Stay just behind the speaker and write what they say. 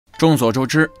众所周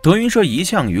知，德云社一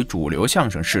向与主流相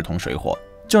声势同水火。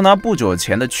就拿不久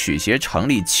前的曲协成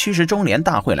立70周年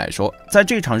大会来说，在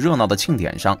这场热闹的庆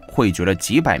典上，汇聚了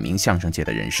几百名相声界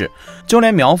的人士，就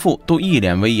连苗阜都一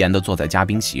脸威严地坐在嘉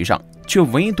宾席上，却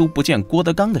唯独不见郭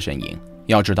德纲的身影。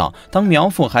要知道，当苗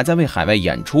阜还在为海外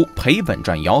演出赔本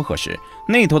赚吆喝时，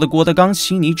那头的郭德纲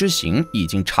悉尼之行已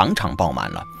经场场爆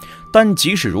满了。但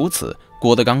即使如此，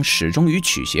郭德纲始终与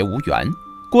曲协无缘。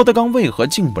郭德纲为何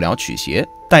进不了曲协？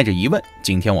带着疑问，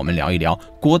今天我们聊一聊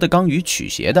郭德纲与曲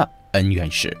协的恩怨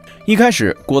史。一开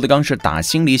始，郭德纲是打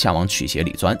心里想往曲协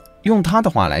里钻。用他的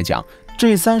话来讲，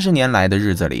这30年来的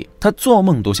日子里，他做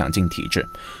梦都想进体制。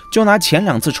就拿前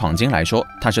2次闯京来说，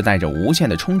他是带着无限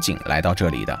的憧憬来到这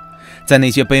里的。在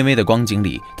那些卑微的光景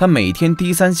里，他每天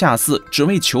低三下四，只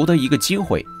为求得一个机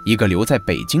会，一个留在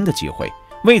北京的机会。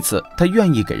为此，他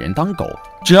愿意给人当狗，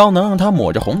只要能让他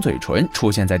抹着红嘴唇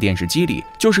出现在电视机里，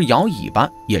就是摇尾巴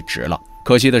也值了。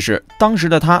可惜的是，当时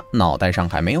的他脑袋上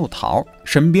还没有桃，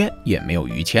身边也没有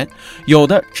于谦，有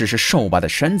的只是瘦巴的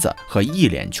身子和一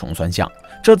脸穷酸相，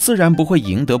这自然不会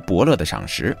赢得伯乐的赏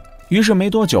识。于是没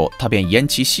多久，他便偃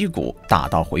旗息鼓，大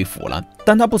道回府了。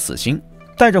但他不死心，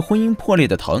带着婚姻破裂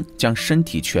的疼，将身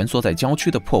体蜷缩在郊区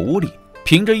的破屋里，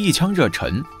凭着一腔热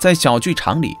忱，在小剧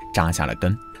场里扎下了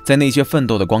根。在那些奋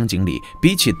斗的光景里，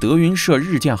比起德云社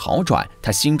日渐好转，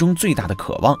他心中最大的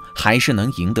渴望还是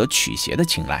能赢得曲协的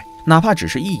青睐，哪怕只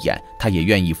是一眼，他也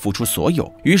愿意付出所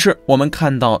有。于是我们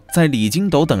看到，在李金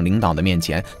斗等领导的面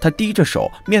前，他低着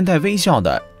手，面带微笑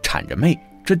地谄着媚，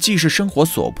这既是生活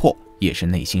所迫，也是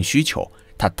内心需求。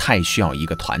他太需要一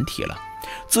个团体了。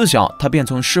自小他便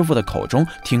从师傅的口中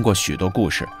听过许多故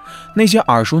事，那些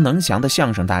耳熟能详的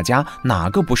相声大家，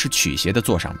哪个不是曲协的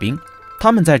座上宾？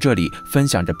他们在这里分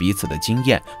享着彼此的经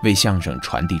验，为相声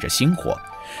传递着薪火。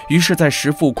于是在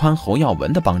石富宽、侯耀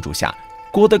文的帮助下，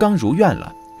郭德纲如愿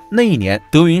了。那一年，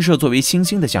德云社作为新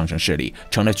兴的相声势力，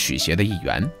成了曲协的一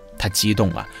员。他激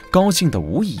动啊，高兴得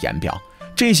无以言表。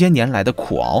这些年来的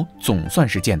苦熬，总算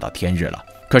是见到天日了。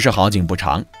可是好景不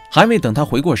长，还未等他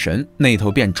回过神，那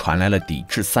头便传来了抵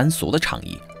制三俗的倡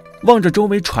议。望着周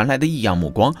围传来的异样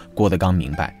目光，郭德纲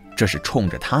明白，这是冲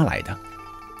着他来的。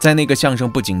在那个相声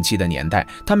不景气的年代，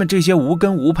他们这些无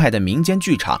根无派的民间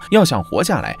剧场要想活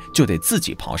下来，就得自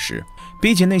己刨食。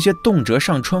比起那些动辄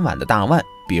上春晚的大腕，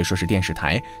别说是电视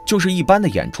台，就是一般的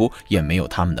演出也没有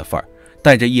他们的份儿。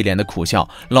带着一脸的苦笑，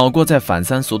老郭在反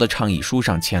三俗的倡议书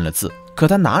上签了字。可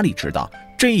他哪里知道，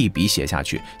这一笔写下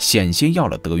去，险些要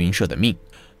了德云社的命。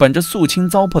本着肃清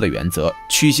糟粕的原则，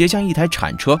曲协像一台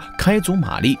铲车，开足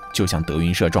马力就向德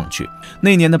云社撞去。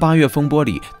那年的8月风波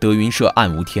里，德云社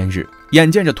暗无天日，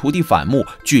眼见着徒弟反目，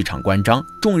剧场关张，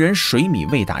众人水米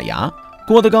未打牙。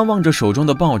郭德纲望着手中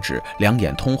的报纸，两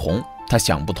眼通红。他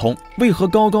想不通，为何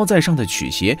高高在上的曲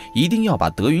协一定要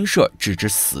把德云社置之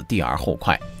死地而后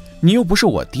快？你又不是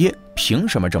我爹，凭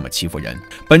什么这么欺负人？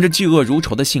本着嫉恶如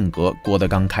仇的性格，郭德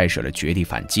纲开始了绝地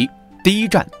反击。第一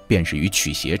战便是与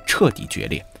曲协彻底决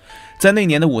裂。在那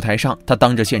年的舞台上，他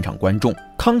当着现场观众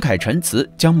慷慨陈词，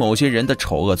将某些人的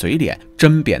丑恶嘴脸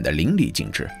针砭得淋漓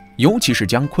尽致。尤其是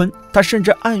姜昆，他甚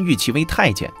至暗喻其为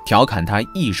太监，调侃他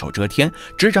一手遮天，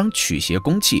执掌曲协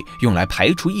公器，用来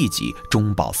排除异己，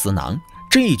中饱私囊。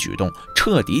这一举动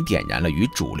彻底点燃了与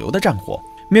主流的战火。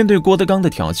面对郭德纲的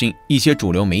挑衅，一些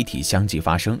主流媒体相继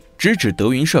发声，直指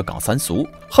德云社搞三俗，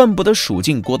恨不得数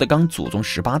尽郭德纲祖宗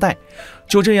18代。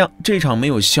就这样，这场没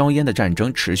有硝烟的战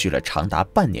争持续了长达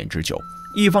半年之久。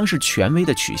一方是权威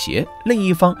的曲协，另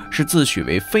一方是自诩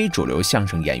为非主流相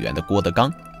声演员的郭德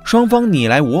纲，双方你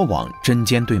来我往，针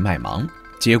尖对麦芒。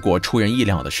结果出人意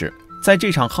料的是，在这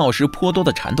场耗时颇多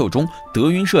的缠斗中，德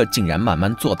云社竟然慢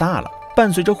慢做大了。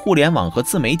伴随着互联网和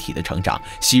自媒体的成长，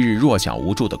昔日弱小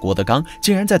无助的郭德纲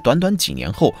竟然在短短几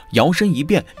年后摇身一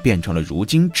变，变成了如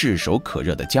今炙手可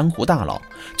热的江湖大佬。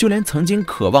就连曾经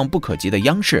可望不可及的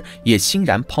央视也欣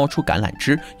然抛出橄榄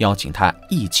枝，邀请他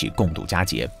一起共度佳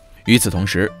节。与此同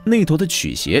时，那头的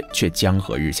曲协却江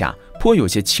河日下，颇有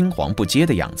些青黄不接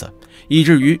的样子，以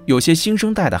至于有些新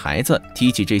生代的孩子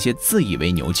提起这些自以为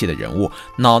牛气的人物，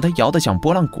脑袋摇得像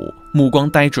拨浪鼓，目光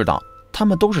呆滞道：他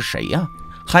们都是谁呀？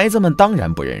孩子们当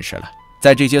然不认识了。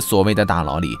在这些所谓的大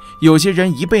佬里，有些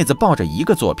人一辈子抱着一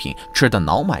个作品，吃得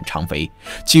脑满肠肥。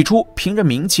起初凭着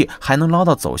名气还能捞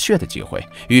到走穴的机会，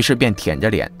于是便舔着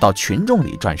脸到群众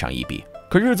里赚上一笔。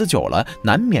可日子久了，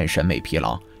难免审美疲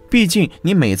劳。毕竟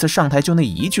你每次上台就那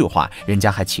一句话，人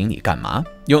家还请你干嘛？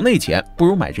有那钱不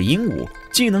如买只鹦鹉，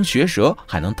既能学舌，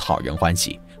还能讨人欢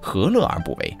喜，何乐而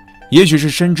不为？也许是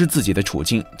深知自己的处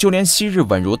境，就连昔日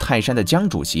稳如泰山的江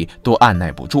主席都按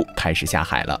耐不住，开始下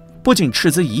海了。不仅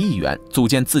斥资1亿元组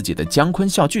建自己的姜昆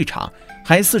笑剧场，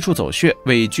还四处走穴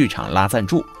为剧场拉赞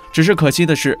助。只是可惜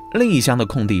的是，另一乡的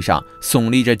空地上耸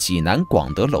立着济南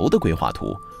广德楼的规划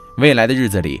图。未来的日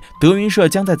子里，德云社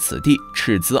将在此地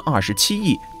斥资27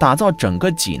亿打造整个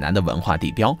济南的文化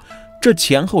地标。这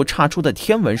前后差出的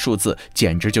天文数字，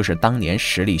简直就是当年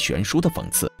实力悬殊的讽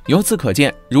刺。由此可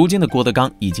见，如今的郭德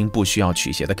纲已经不需要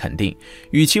曲协的肯定，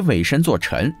与其委身做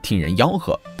臣听人吆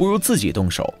喝，不如自己动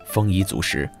手丰衣足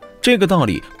食。这个道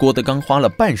理，郭德纲花了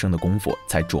半生的功夫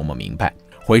才琢磨明白。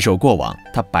回首过往，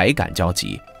他百感交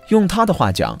集。用他的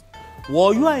话讲，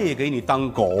我愿意给你当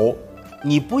狗，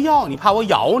你不要，你怕我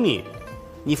咬你，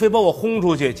你非把我轰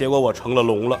出去，结果我成了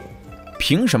龙了。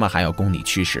凭什么还要供你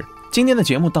驱使？今天的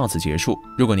节目到此结束，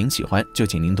如果您喜欢，就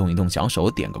请您动一动小手，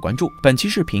点个关注。本期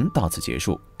视频到此结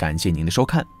束，感谢您的收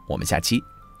看，我们下期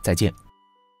再见。